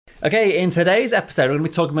Okay, in today's episode, we're going to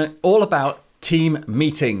be talking all about team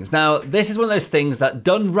meetings. Now, this is one of those things that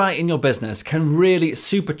done right in your business can really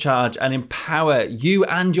supercharge and empower you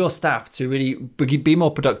and your staff to really be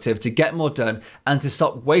more productive, to get more done, and to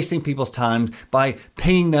stop wasting people's time by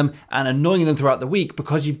pinging them and annoying them throughout the week,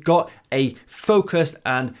 because you've got a focused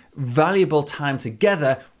and valuable time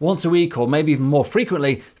together once a week, or maybe even more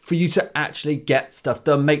frequently, for you to actually get stuff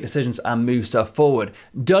done, make decisions, and move stuff forward.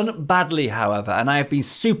 Done badly, however, and I have been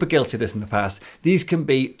super guilty of this in the past, these can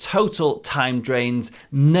be total time drains,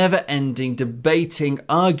 never-ending, debating,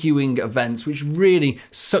 arguing events, which really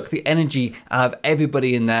suck the energy out of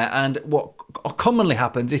everybody in there. And what commonly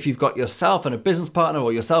happens, if you've got yourself and a business partner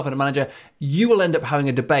or yourself and a manager, you will end up having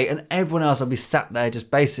a debate and everyone else will be sat there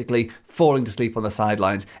just basically falling to sleep on the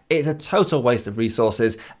sidelines. It's a total waste of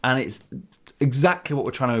resources, and it's exactly what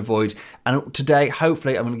we're trying to avoid. And today,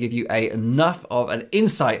 hopefully, I'm going to give you enough of an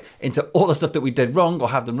insight into all the stuff that we did wrong or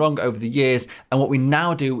have done wrong over the years, and what we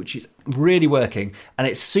now do, which is really working. And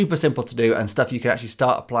it's super simple to do, and stuff you can actually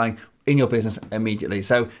start applying in your business immediately.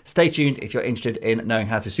 So stay tuned if you're interested in knowing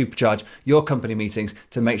how to supercharge your company meetings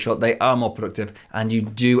to make sure they are more productive and you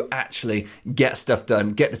do actually get stuff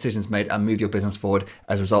done, get decisions made, and move your business forward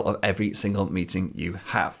as a result of every single meeting you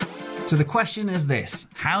have. So the question is this: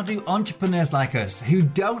 how do entrepreneurs like us, who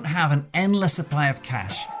don't have an endless supply of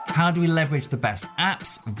cash, how do we leverage the best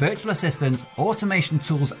apps, virtual assistants, automation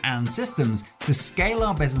tools, and systems to scale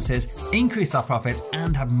our businesses, increase our profits,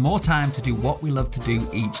 and have more time to do what we love to do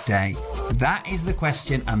each day? That is the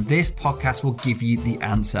question, and this podcast will give you the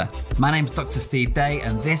answer. My name's Dr. Steve Day,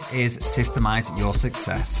 and this is Systemize Your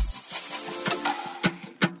Success.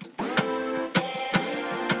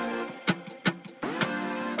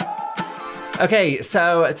 Okay,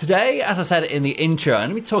 so today, as I said in the intro,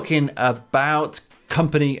 I'm going to be talking about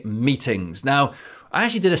company meetings. Now, I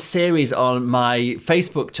actually did a series on my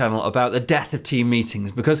Facebook channel about the death of team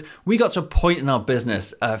meetings, because we got to a point in our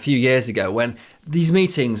business a few years ago when these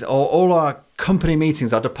meetings, or all our company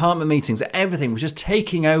meetings, our department meetings, everything was just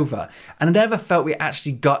taking over. And I never felt we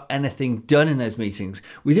actually got anything done in those meetings.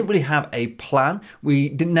 We didn't really have a plan. We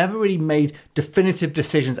never really made definitive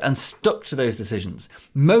decisions and stuck to those decisions.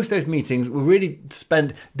 Most of those meetings were really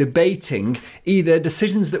spent debating either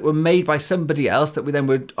decisions that were made by somebody else that we then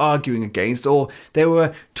were arguing against, or they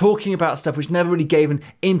were talking about stuff which never really gave an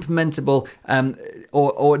implementable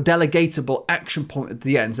or delegatable action point at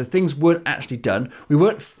the end. So things weren't actually done. We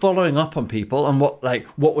weren't following up on people, and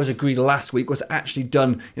what was agreed last week was actually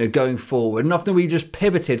done, going forward. And often we just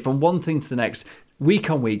pivoted from one thing to the next, week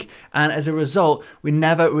on week, and as a result, we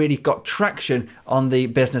never really got traction on the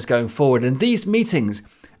business going forward. And these meetings,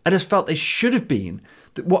 I just felt they should have been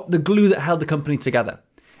the glue that held the company together.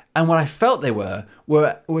 And what I felt they was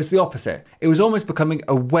the opposite. It was almost becoming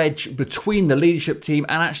a wedge between the leadership team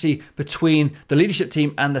and actually between the leadership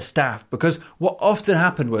team and the staff. Because what often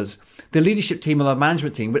happened was the leadership team or the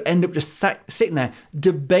management team would end up just sitting there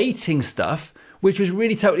debating stuff which was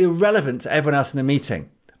really totally irrelevant to everyone else in the meeting.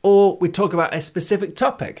 Or we'd talk about a specific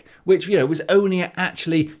topic which was only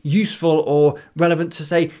actually useful or relevant to,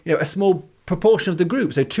 say, a small proportion of the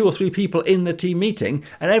group, so 2 or 3 people in the team meeting,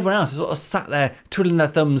 and everyone else is sort of sat there twiddling their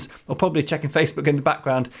thumbs or probably checking Facebook in the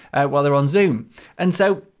background while they're on Zoom. And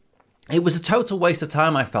so it was a total waste of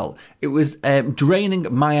time, I felt. It was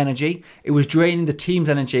draining my energy, it was draining the team's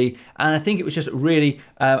energy, and I think it was just really,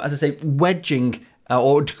 as I say, wedging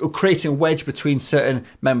or creating a wedge between certain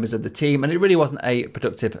members of the team, and it really wasn't a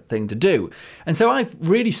productive thing to do. And so I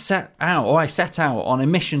set out on a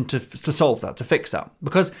mission to solve that, to fix that,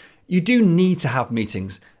 because you do need to have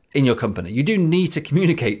meetings in your company. You do need to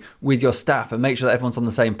communicate with your staff and make sure that everyone's on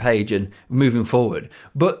the same page and moving forward.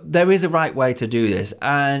 But there is a right way to do this.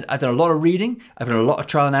 And I've done a lot of reading, I've done a lot of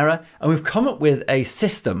trial and error, and we've come up with a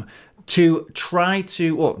system we've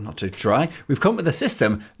come up with a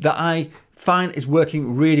system that I find is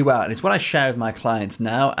working really well. And it's what I share with my clients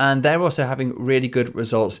now. And they're also having really good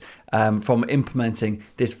results from implementing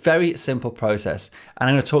this very simple process. And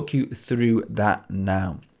I'm going to talk you through that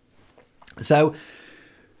now. So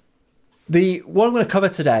what I'm going to cover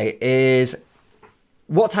today is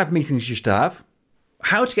what type of meetings you should have,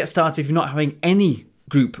 how to get started if you're not having any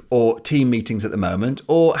group or team meetings at the moment,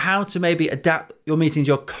 or how to maybe adapt your meetings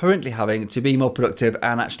you're currently having to be more productive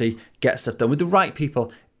and actually get stuff done with the right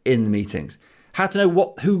people in the meetings. How to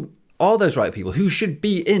know who are those right people, who should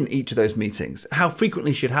be in each of those meetings, how frequently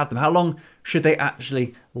you should have them, how long should they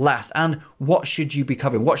actually last, and what should you be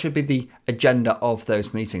covering, what should be the agenda of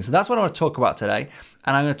those meetings. So that's what I want to talk about today,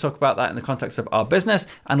 and I'm going to talk about that in the context of our business,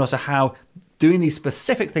 and also how doing these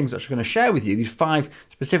specific things which I'm going to share with you, these 5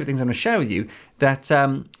 specific things I'm going to share with you, that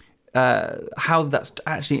how that's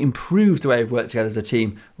actually improved the way we've worked together as a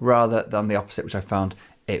team rather than the opposite, which I found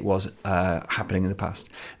it was happening in the past.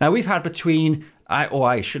 Now, I've had between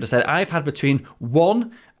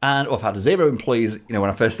one and I've had 0 employees, when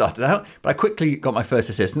I first started out, but I quickly got my first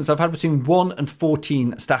assistant. So I've had between 1 and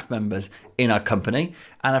 14 staff members in our company,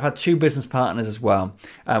 and I've had 2 business partners as well.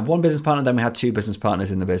 1 business partner, then we had 2 business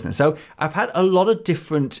partners in the business. So I've had a lot of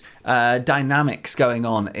different dynamics going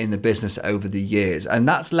on in the business over the years, and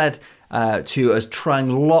that's led to us trying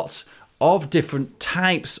lots of different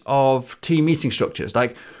types of team meeting structures,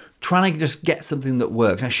 like trying to just get something that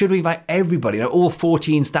works. Now, should we invite everybody, all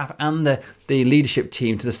 14 staff and the leadership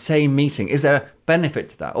team to the same meeting? Is there a benefit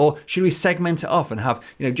to that? Or should we segment it off and have,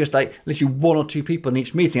 just like literally 1 or 2 people in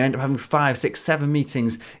each meeting and end up having 5, 6, 7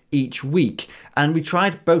 meetings each week? And we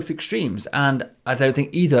tried both extremes, and I don't think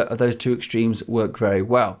either of those 2 extremes work very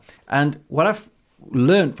well. And what I've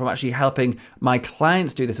learned from actually helping my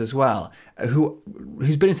clients do this as well,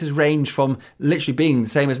 whose businesses range from literally being the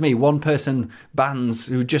same as me, 1-person bands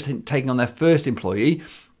who just taking on their first employee,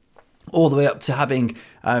 all the way up to having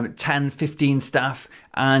 10, 15 staff,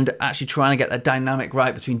 and actually trying to get that dynamic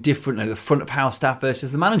right between different, the front of house staff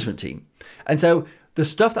versus the management team. And so the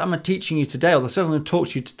stuff that I'm teaching you today, or the stuff I'm going to talk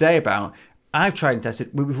to you today about, I've tried and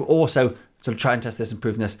tested. We've also sort of tried and test this and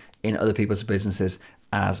proven this in other people's businesses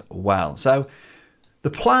as well. So the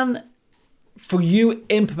plan for you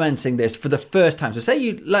implementing this for the first time, so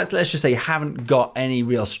say let's just say you haven't got any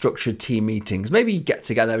real structured team meetings. Maybe you get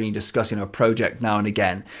together and you discuss, a project now and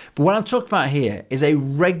again. But what I'm talking about here is a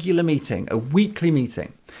regular meeting, a weekly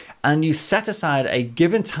meeting, and you set aside a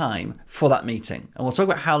given time for that meeting. And we'll talk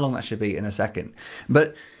about how long that should be in a second.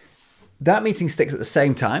 But that meeting sticks at the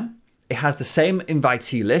same time. It has the same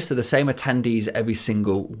invitee list, so the same attendees every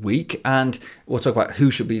single week. And we'll talk about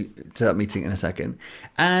who should be to that meeting in a second.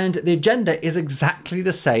 And the agenda is exactly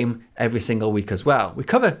the same every single week as well. We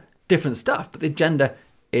cover different stuff, but the agenda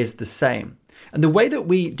is the same. And the way that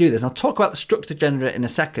we do this, and I'll talk about the structured agenda in a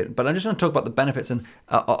second, but I'm just going to talk about the benefits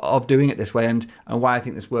of doing it this way and why I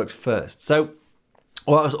think this works first. So,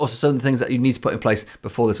 or also some of the things that you need to put in place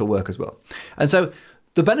before this will work as well. And so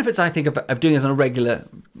the benefits I think of doing this on a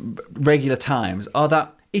regular times are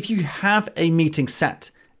that if you have a meeting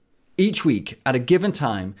set each week at a given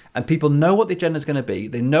time and people know what the agenda is going to be,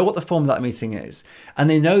 they know what the form of that meeting is, and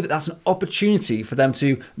they know that that's an opportunity for them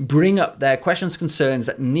to bring up their questions, concerns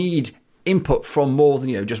that need input from more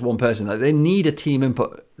than just one person. Like they need a team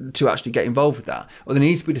input to actually get involved with that, or they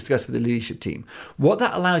need to be discussed with the leadership team. What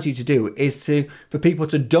that allows you to do is for people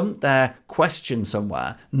to dump their question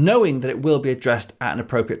somewhere, knowing that it will be addressed at an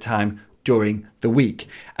appropriate time during the week.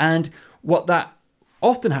 And what that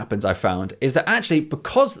often happens, I found, is that actually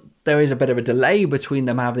because there is a bit of a delay between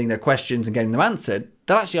them having their questions and getting them answered,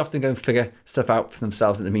 they'll actually often go and figure stuff out for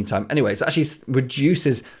themselves in the meantime. Anyway, so it actually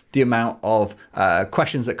reduces the amount of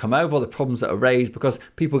questions that come over, or the problems that are raised, because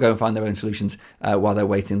people go and find their own solutions while they're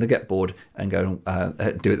waiting. They get bored and go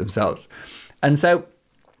and do it themselves. And so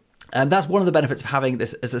that's one of the benefits of having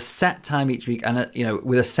this as a set time each week and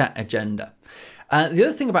with a set agenda. The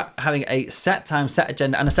other thing about having a set time, set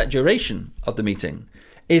agenda, and a set duration of the meeting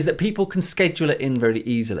is that people can schedule it in very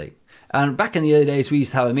easily. And back in the early days, we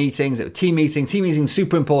used to have meetings. It was team meeting. Team meeting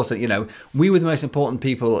super important. We were the most important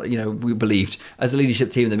people. We believed as the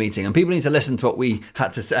leadership team in the meeting, and people need to listen to what we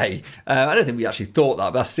had to say. I don't think we actually thought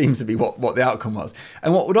that, but that seems to be what the outcome was.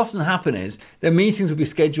 And what would often happen is the meetings would be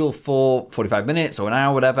scheduled for 45 minutes or an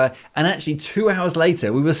hour, whatever. And actually 2 hours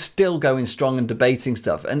later, we were still going strong and debating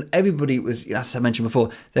stuff. And everybody was, as I mentioned before,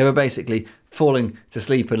 they were basically falling to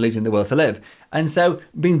sleep and losing the will to live. And so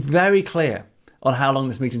being very clear on how long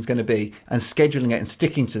this meeting is going to be and scheduling it and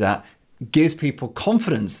sticking to that gives people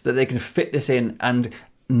confidence that they can fit this in and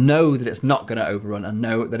know that it's not going to overrun and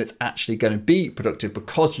know that it's actually going to be productive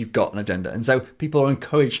because you've got an agenda. And so people are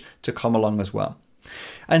encouraged to come along as well.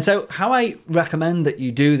 And so how I recommend that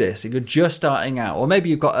you do this, if you're just starting out, or maybe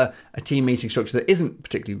you've got a team meeting structure that isn't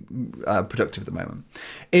particularly productive at the moment,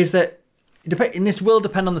 is that, and this will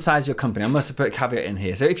depend on the size of your company. I must have put a caveat in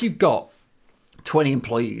here. So if you've got 20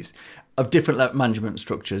 employees of different management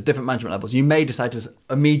structures, different management levels, you may decide to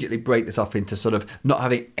immediately break this off into sort of not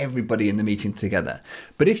having everybody in the meeting together.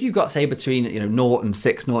 But if you've got, say, between 0 and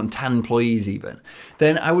 6, 0 and 10 employees even,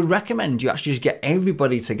 then I would recommend you actually just get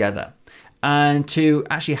everybody together and to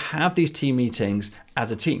actually have these team meetings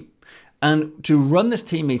as a team. And to run this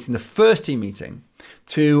team meeting, the first team meeting,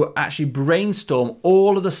 to actually brainstorm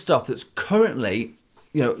all of the stuff that's currently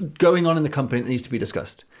going on in the company that needs to be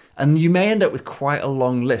discussed. And you may end up with quite a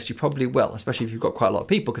long list. You probably will, especially if you've got quite a lot of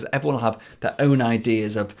people, because everyone will have their own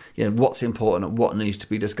ideas of, what's important and what needs to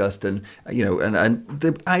be discussed. And, and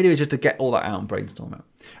the idea is just to get all that out and brainstorm it.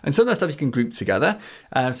 And some of that stuff you can group together.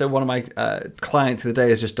 So one of my clients of the day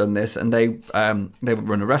has just done this, and they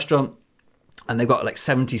run a restaurant, and they've got like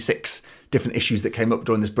 76 different issues that came up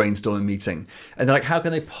during this brainstorming meeting. And they're like, how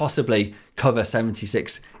can they possibly cover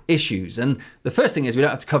 76 issues? And the first thing is, we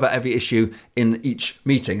don't have to cover every issue in each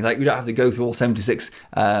meeting. Like, we don't have to go through all 76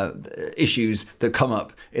 issues that come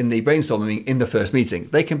up in the brainstorming in the first meeting.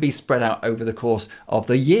 They can be spread out over the course of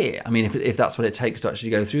the year. I mean, if that's what it takes to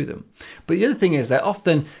actually go through them. But the other thing is that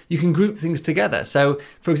often you can group things together. So,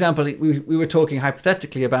 for example, we were talking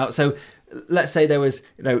hypothetically about, so let's say there was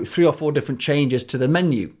 3 or 4 different changes to the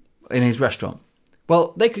menu in his restaurant.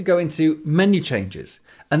 Well, they could go into menu changes,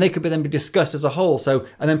 and they could then be discussed as a whole. So,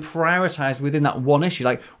 and then prioritized within that one issue.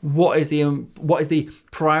 Like, what is the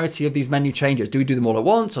priority of these menu changes? Do we do them all at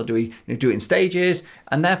once, or do we do it in stages?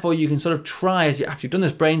 And therefore, you can sort of try, after you've done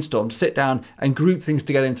this brainstorm, to sit down and group things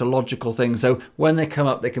together into logical things. So when they come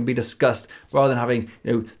up, they can be discussed rather than having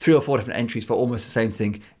 3 or 4 different entries for almost the same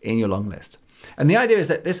thing in your long list. And the idea is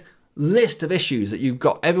that this list of issues that you've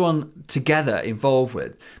got everyone together involved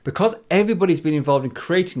with, because everybody's been involved in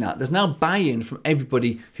creating that, there's now buy-in from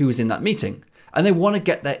everybody who was in that meeting, and they want to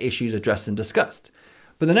get their issues addressed and discussed.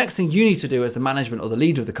 But the next thing you need to do as the management or the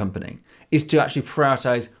leader of the company is to actually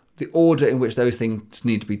prioritize the order in which those things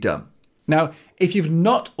need to be done. Now, if you've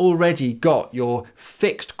not already got your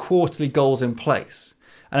fixed quarterly goals in place,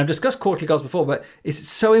 and I've discussed quarterly goals before, but it's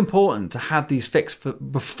so important to have these fixed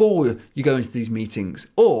before you go into these meetings,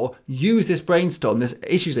 or use this brainstorm, this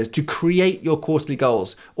issues list, to create your quarterly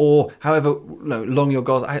goals, or however long your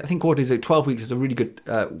goals. I think quarterly is 12 weeks is a really good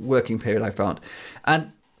working period, I found.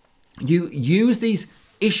 And you use these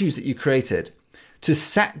issues that you created to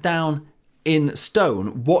set down in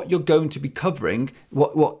stone what you're going to be covering,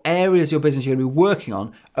 what areas of your business you're going to be working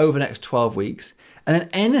on over the next 12 weeks. And then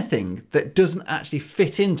anything that doesn't actually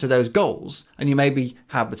fit into those goals, and you maybe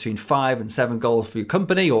have between 5 and 7 goals for your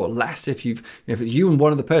company, or less if if it's you and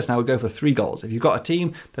one other person, I would go for 3 goals. If you've got a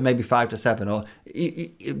team, then maybe 5 to 7, or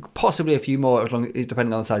possibly a few more,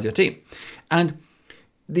 depending on the size of your team. And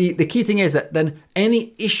the key thing is that then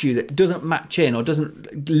any issue that doesn't match in or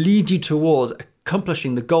doesn't lead you towards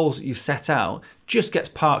accomplishing the goals that you've set out just gets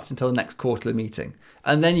parked until the next quarterly meeting.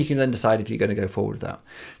 And then you can then decide if you're going to go forward with that.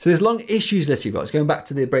 So this long issues list you've got, it's going back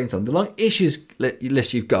to the brainstorm, the long issues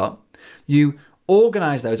list you've got, you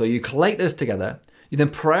organize those, or you collate those together, you then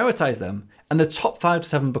prioritize them, and the top 5 to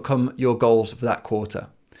 7 become your goals for that quarter.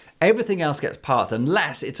 Everything else gets parked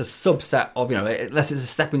unless it's a subset of, unless it's a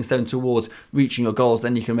stepping stone towards reaching your goals,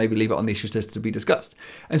 then you can maybe leave it on the issues list to be discussed.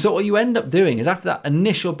 And so what you end up doing is, after that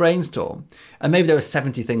initial brainstorm, and maybe there were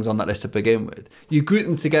 70 things on that list to begin with, you group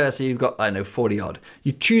them together so you've got, 40 odd.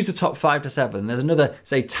 You choose the top 5 to 7. There's another,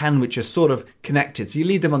 say, 10 which are sort of connected. So you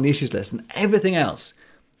leave them on the issues list, and everything else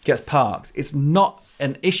gets parked. It's not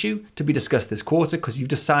an issue to be discussed this quarter because you've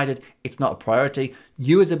decided it's not a priority.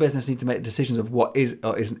 You as a business need to make decisions of what is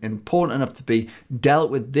or isn't important enough to be dealt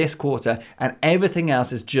with this quarter, and everything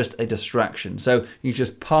else is just a distraction. So you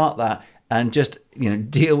just park that and just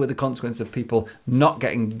deal with the consequence of people not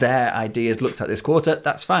getting their ideas looked at this quarter.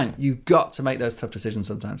 That's fine. You've got to make those tough decisions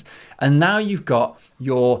sometimes. And now you've got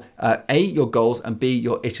your A, your goals, and B,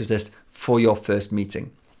 your issues list for your first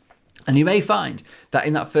meeting. And you may find that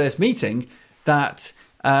in that first meeting that,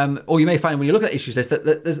 or you may find when you look at the issues list that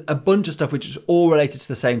there's a bunch of stuff which is all related to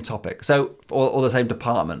the same topic, so or the same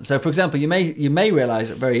department. So, for example, you may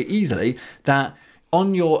realize very easily that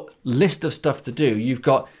on your list of stuff to do, you've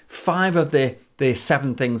got 5 of the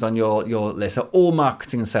 7 things on your list are all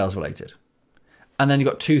marketing and sales related, and then you've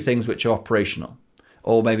got 2 things which are operational,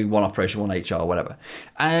 or maybe 1 operation, 1 HR, whatever.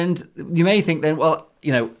 And you may think then, well,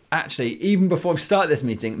 actually, even before we start this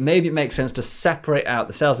meeting, maybe it makes sense to separate out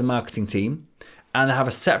the sales and marketing team and have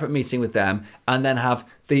a separate meeting with them, and then have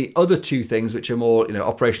the other 2 things which are more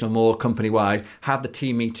operational, more company-wide, have the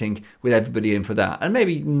team meeting with everybody in for that. And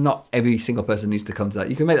maybe not every single person needs to come to that.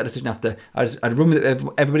 You can make that decision after I'd run with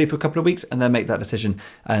everybody for a couple of weeks and then make that decision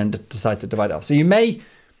and decide to divide it up. So you may,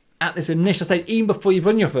 at this initial stage, even before you've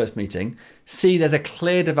run your first meeting, see there's a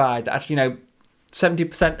clear divide that actually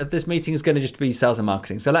 70% of this meeting is going to just be sales and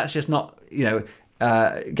marketing. So let's just not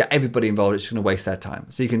get everybody involved. It's just going to waste their time.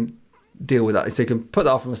 So you can deal with that. So you can put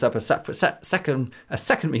that off from a separate second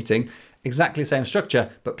meeting, exactly the same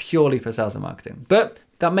structure, but purely for sales and marketing. But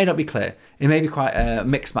that may not be clear. It may be quite a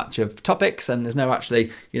mixed match of topics, and there's no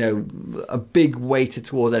actually, a big weighted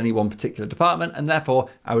towards any one particular department, and therefore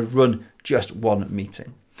I would run just one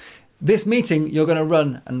meeting. This meeting you're going to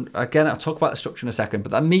run, and again, I'll talk about the structure in a second,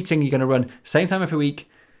 but that meeting you're going to run same time every week,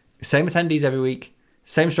 same attendees every week,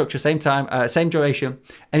 same structure, same time, same duration,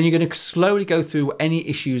 and you're going to slowly go through any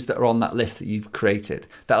issues that are on that list that you've created.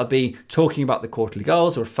 That'll be talking about the quarterly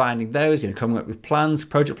goals or finding those, coming up with plans,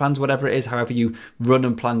 project plans, whatever it is, however you run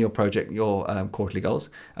and plan your project, your quarterly goals.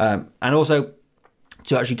 And also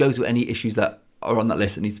to actually go through any issues that are on that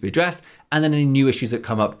list that needs to be addressed, and then any new issues that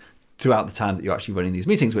come up throughout the time that you're actually running these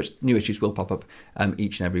meetings, which new issues will pop up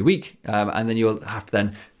each and every week. And then you'll have to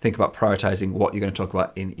then think about prioritizing what you're going to talk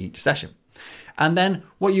about in each session. And then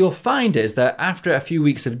what you'll find is that after a few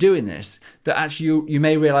weeks of doing this, that actually you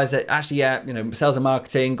may realize that actually, sales and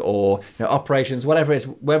marketing or operations, whatever it is,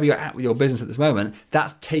 wherever you're at with your business at this moment,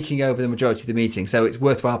 that's taking over the majority of the meeting. So it's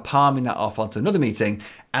worthwhile palming that off onto another meeting.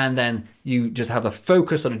 And then you just have a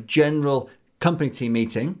focus on a general company team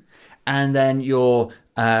meeting. And then your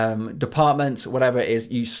departments, whatever it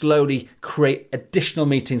is, you slowly create additional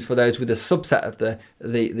meetings for those with a subset of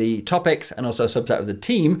the topics and also a subset of the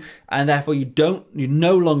team. And therefore you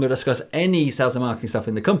no longer discuss any sales and marketing stuff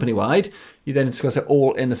in the company wide. You then discuss it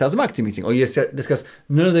all in the sales and marketing meeting, or you discuss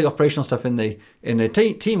none of the operational stuff in the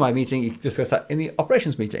team wide meeting. You discuss that in the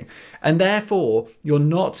operations meeting. And therefore you're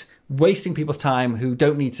not wasting people's time who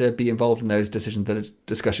don't need to be involved in those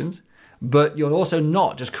discussions, but you're also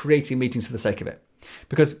not just creating meetings for the sake of it.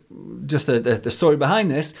 Because just the story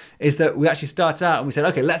behind this is that we actually started out and we said,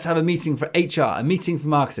 okay, let's have a meeting for HR, a meeting for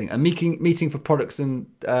marketing, a meeting for products and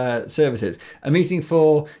services, a meeting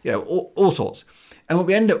for all sorts. And what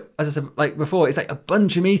we end up, as I said like before, it's like a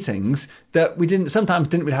bunch of meetings that we sometimes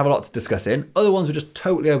didn't really have a lot to discuss in. Other ones were just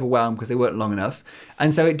totally overwhelmed because they weren't long enough,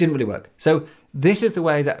 and so it didn't really work. So this is the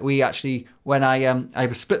way that we actually, when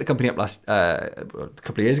I split the company up a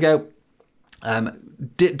couple of years ago.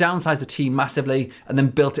 Downsized the team massively and then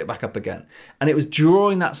built it back up again. And it was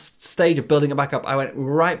during that stage of building it back up, I went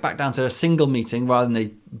right back down to a single meeting rather than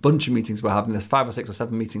the bunch of meetings we're having, the 5 or 6 or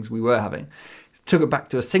 7 meetings we were having. Took it back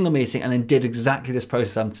to a single meeting and then did exactly this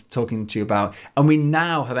process I'm talking to you about. And we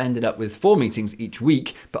now have ended up with 4 meetings each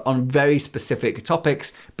week, but on very specific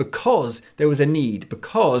topics because there was a need,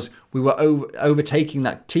 because we were overtaking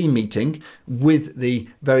that team meeting with the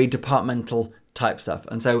very departmental type stuff.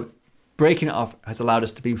 And so breaking it off has allowed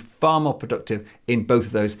us to be far more productive in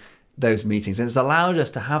both of those meetings. And it's allowed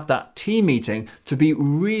us to have that team meeting to be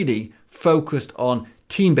really focused on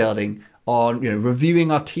team building, on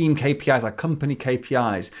reviewing our team KPIs, our company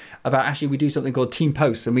KPIs. About actually we do something called team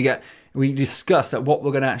posts, and we discuss that what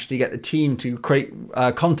we're going to actually get the team to create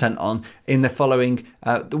content on in the following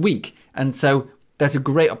the week. And so there's a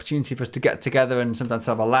great opportunity for us to get together and sometimes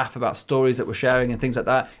have a laugh about stories that we're sharing and things like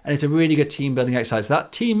that. And it's a really good team building exercise. So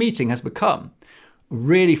that team meeting has become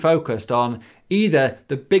really focused on either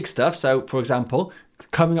the big stuff. So for example,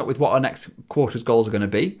 coming up with what our next quarter's goals are going to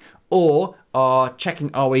be, or are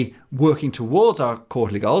we working towards our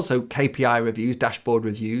quarterly goals? So KPI reviews, dashboard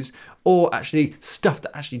reviews, or actually stuff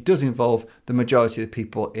that actually does involve the majority of the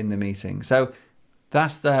people in the meeting. So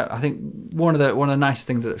that's I think one of the nice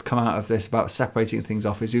things that's come out of this about separating things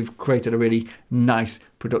off is we've created a really nice,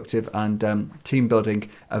 productive and team building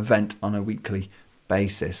event on a weekly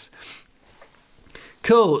basis.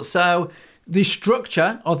 Cool. So the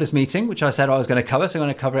structure of this meeting, which I said I was going to cover, so I'm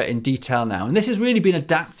going to cover it in detail now. And this has really been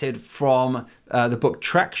adapted from the book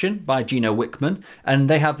Traction by Gino Wickman, and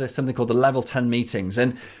they have something called the Level 10 meetings.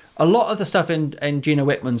 And a lot of the stuff in Gino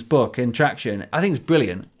Wickman's book in Traction, I think is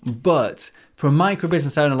brilliant, but for a micro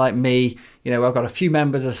business owner like me, I've got a few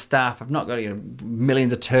members of staff. I've not got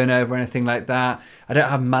millions of turnover or anything like that. I don't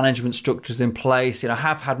have management structures in place. I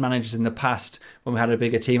have had managers in the past when we had a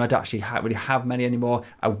bigger team. I don't actually really have many anymore.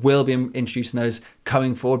 I will be introducing those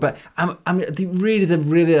coming forward. But I'm the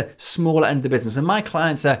really smaller end of the business, and my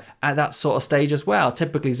clients are at that sort of stage as well.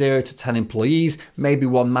 Typically 0 to 10 employees, maybe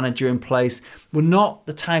 1 manager in place. We're not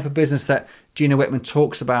the type of business that Gino Wickman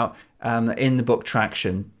talks about in the book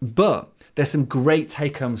Traction, but there's some great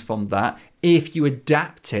take-homes from that if you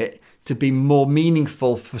adapt it to be more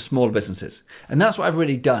meaningful for smaller businesses. And that's what I've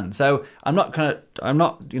really done. So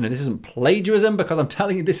this isn't plagiarism because I'm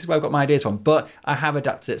telling you this is where I've got my ideas from, but I have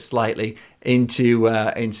adapted it slightly into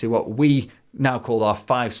what we now call our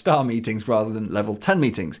 5-star meetings rather than level 10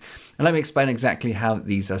 meetings. And let me explain exactly how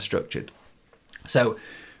these are structured. So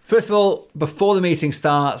first of all, before the meeting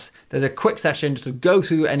starts, there's a quick session just to go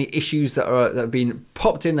through any issues that have been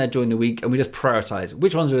popped in there during the week, and we just prioritize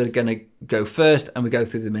which ones we're going to go first, and we go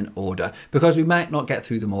through them in order because we might not get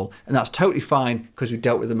through them all, and that's totally fine because we've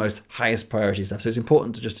dealt with the most highest priority stuff. So it's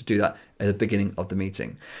important to do that at the beginning of the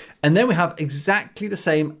meeting. And then we have exactly the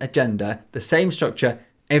same agenda, the same structure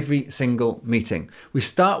every single meeting. We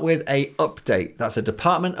start with a update. That's a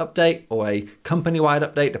department update or a company-wide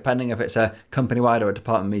update, depending if it's a company-wide or a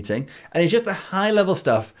department meeting. And it's just the high-level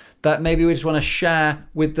stuff that maybe we just want to share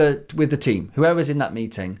with the team, whoever's in that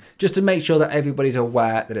meeting, just to make sure that everybody's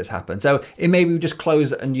aware that it's happened. So it may be we just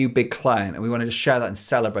closed a new big client and we want to just share that and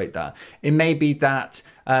celebrate that. It may be that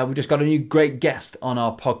we just got a new great guest on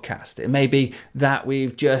our podcast. It may be that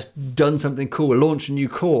we've just done something cool, launched a new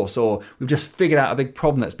course, or we've just figured out a big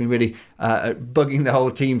problem that's been really bugging the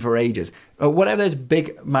whole team for ages. Whatever those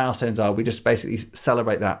big milestones are, we just basically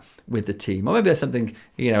celebrate that with the team. Or maybe there's something,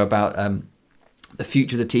 about the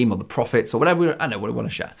future of the team or the profits or whatever. I know what we want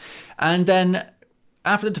to share. And then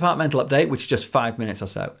after the departmental update, which is just 5 minutes or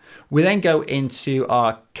so, we then go into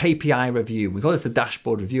our KPI review. We call this the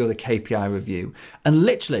dashboard review or the KPI review. And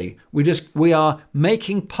literally, we are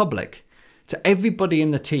making public to everybody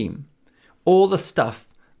in the team all the stuff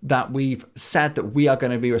that we've said that we are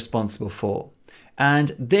going to be responsible for.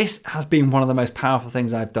 And this has been one of the most powerful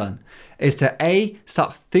things I've done, is to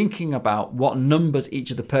start thinking about what numbers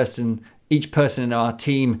each person in our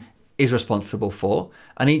team is responsible for,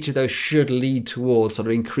 and each of those should lead towards sort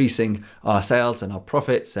of increasing our sales and our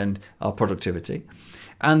profits and our productivity.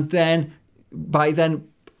 And then by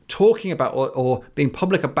talking about or being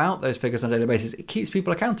public about those figures on a daily basis, it keeps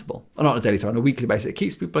people accountable. Or not on a daily, on a weekly basis, it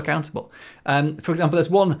keeps people accountable. For example, there's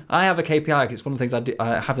one, I have a KPI, because it's one of the things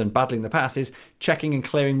I have done badly in the past, is checking and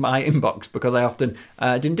clearing my inbox, because I often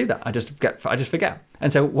didn't do that. I just forget.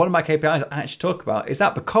 And so one of my KPIs I actually talk about is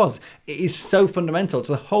that, because it is so fundamental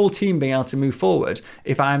to the whole team being able to move forward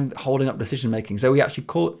if I'm holding up decision making. So we actually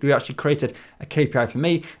created a KPI for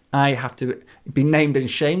me. I have to be named and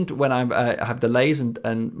shamed when I have delays and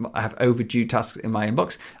I have overdue tasks in my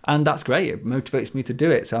inbox, and that's great. It motivates me to do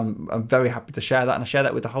it. So I'm very happy to share that, and I share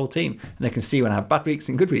that with the whole team, and they can see when I have bad weeks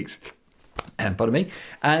and good weeks. Pardon me.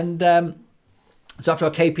 And so after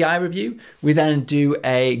our KPI review, we then do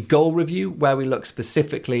a goal review where we look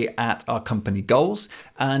specifically at our company goals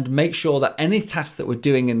and make sure that any tasks that we're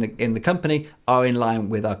doing in the company are in line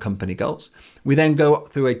with our company goals. We then go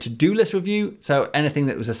through a to-do list review. So anything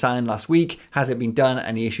that was assigned last week, has it been done?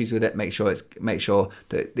 Any issues with it? Make sure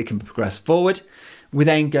that it can progress forward. We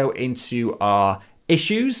then go into our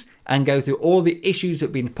issues and go through all the issues that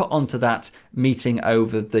have been put onto that meeting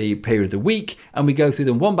over the period of the week, and we go through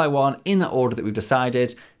them one by one in the order that we've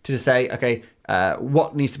decided to say, okay,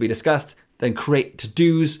 what needs to be discussed, then create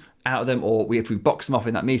to-dos out of them, or if we box them off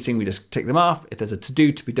in that meeting, we just tick them off. If there's a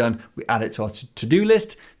to-do to be done, we add it to our to-do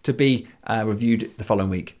list to be reviewed the following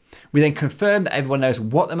week. We then confirm that everyone knows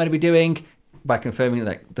what they're going to be doing by confirming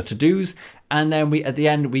the to-dos, and then at the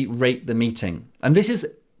end we rate the meeting. And this is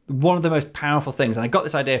one of the most powerful things, and I got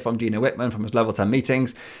this idea from Gino Wickman from his Level 10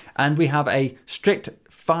 meetings, and we have a strict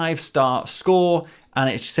 5-star score, and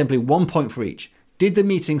it's simply 1 point for each. Did the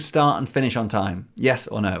meeting start and finish on time? Yes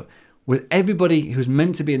or no? Was everybody who's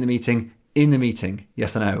meant to be in the meeting?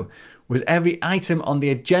 Yes or no? Was every item on the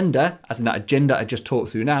agenda, as in that agenda I just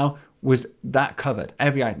talked through now, was that covered?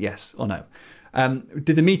 Every item, yes or no?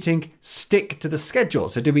 Did the meeting stick to the schedule?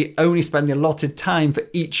 So did we only spend the allotted time for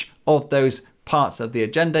each of those parts of the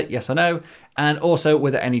agenda, yes or no? And also,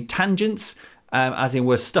 were there any tangents, as in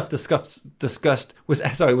was stuff discussed, was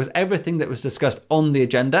everything that was discussed on the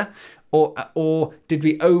agenda, or did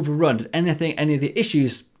we overrun? Did any of the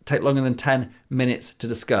issues take longer than 10 minutes to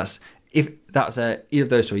discuss? If that's either of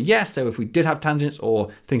those two, yes. So if we did have tangents or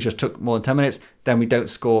things just took more than 10 minutes, then we don't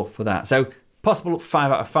score for that. So possible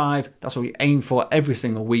 5 out of 5. That's what we aim for every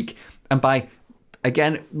single week. And by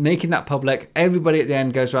again, making that public, everybody at the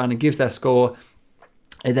end goes around and gives their score.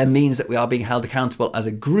 It then means that we are being held accountable as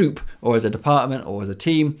a group or as a department or as a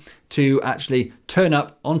team to actually turn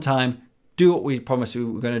up on time, do what we promised we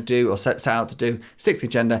were going to do or set out to do, stick to the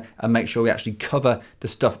agenda, and make sure we actually cover the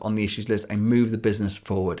stuff on the issues list and move the business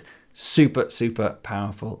forward. Super, super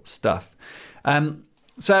powerful stuff.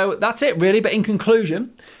 So that's it really. But in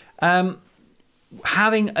conclusion,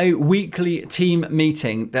 having a weekly team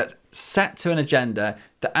meeting that's set to an agenda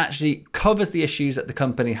that actually covers the issues that the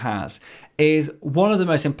company has is one of the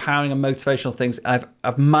most empowering and motivational things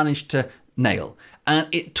I've managed to nail. And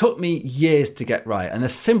it took me years to get right. And the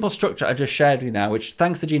simple structure I just shared with you now, which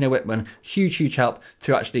thanks to Gino Wickman, huge help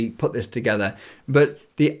to actually put this together. But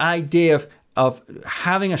the idea of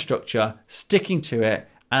having a structure, sticking to it,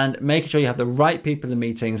 and making sure you have the right people in the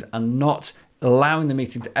meetings and not allowing the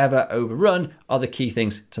meeting to ever overrun are the key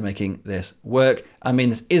things to making this work. I mean,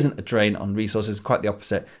 this isn't a drain on resources, quite the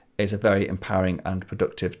opposite. It's a very empowering and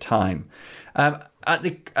productive time.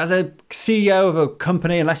 As a CEO of a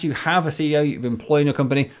company, unless you have a CEO you've employed in your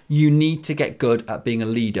company, you need to get good at being a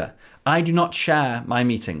leader. I do not chair my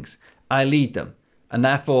meetings. I lead them. And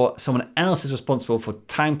therefore, someone else is responsible for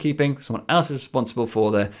timekeeping. Someone else is responsible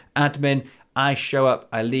for the admin. I show up,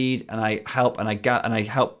 I lead, and I help, and I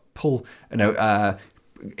help pull,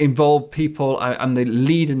 involve people. I'm the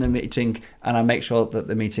lead in the meeting, and I make sure that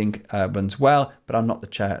the meeting runs well, but I'm not the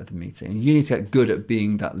chair of the meeting. You need to get good at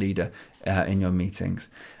being that leader in your meetings.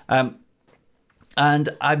 And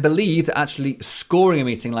I believe that actually scoring a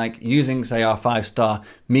meeting, like using, say, our 5-star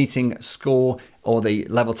meeting score or the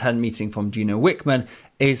level 10 meeting from Gino Wickman,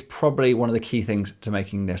 is probably one of the key things to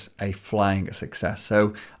making this a flying success.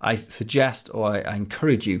 So I suggest, or I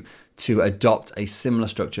encourage you to adopt a similar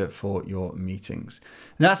structure for your meetings.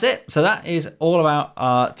 And that's it. So that is all about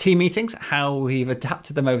our team meetings, how we've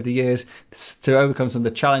adapted them over the years to overcome some of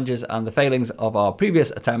the challenges and the failings of our previous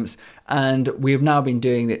attempts. And we've now been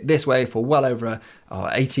doing it this way for well over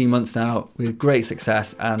 18 months now with great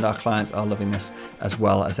success. And our clients are loving this as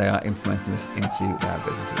well as they are implementing this into their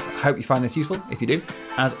businesses. I hope you find this useful. If you do,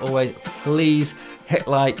 as always, please hit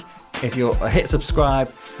like, hit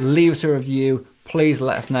subscribe, leave us a review. Please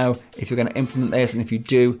let us know if you're going to implement this and if you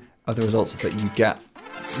do, of the results that you get.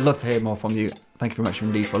 Love to hear more from you. Thank you very much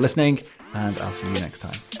indeed for listening, and I'll see you next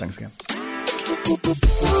time. Thanks again.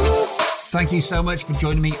 Thank you so much for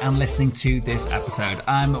joining me and listening to this episode.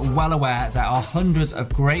 I'm well aware there are hundreds of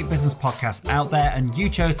great business podcasts out there, and you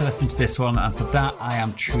chose to listen to this one, and for that I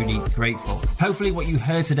am truly grateful. Hopefully what you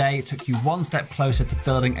heard today took you one step closer to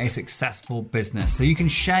building a successful business so you can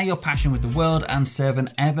share your passion with the world and serve an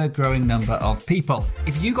ever-growing number of people.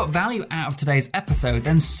 If you got value out of today's episode,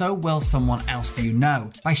 then so will someone else that you know.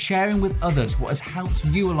 By sharing with others what has helped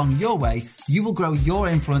you along your way, you will grow your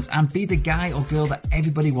influence and be the guy or girl that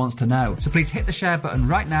everybody wants to know. So please hit the share button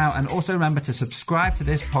right now, and also remember to subscribe to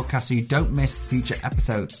this podcast so you don't miss future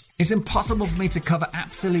episodes. It's impossible for me to cover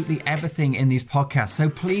absolutely everything in these podcasts,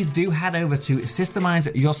 so please do head over to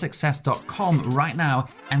systemizeyoursuccess.com right now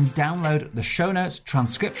and download the show notes,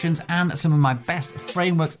 transcriptions, and some of my best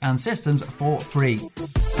frameworks and systems for free.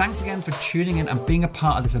 Thanks again for tuning in and being a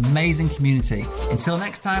part of this amazing community. Until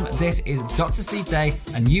next time, this is Dr. Steve Day,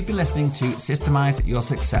 and you've been listening to Systemize Your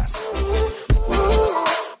Success.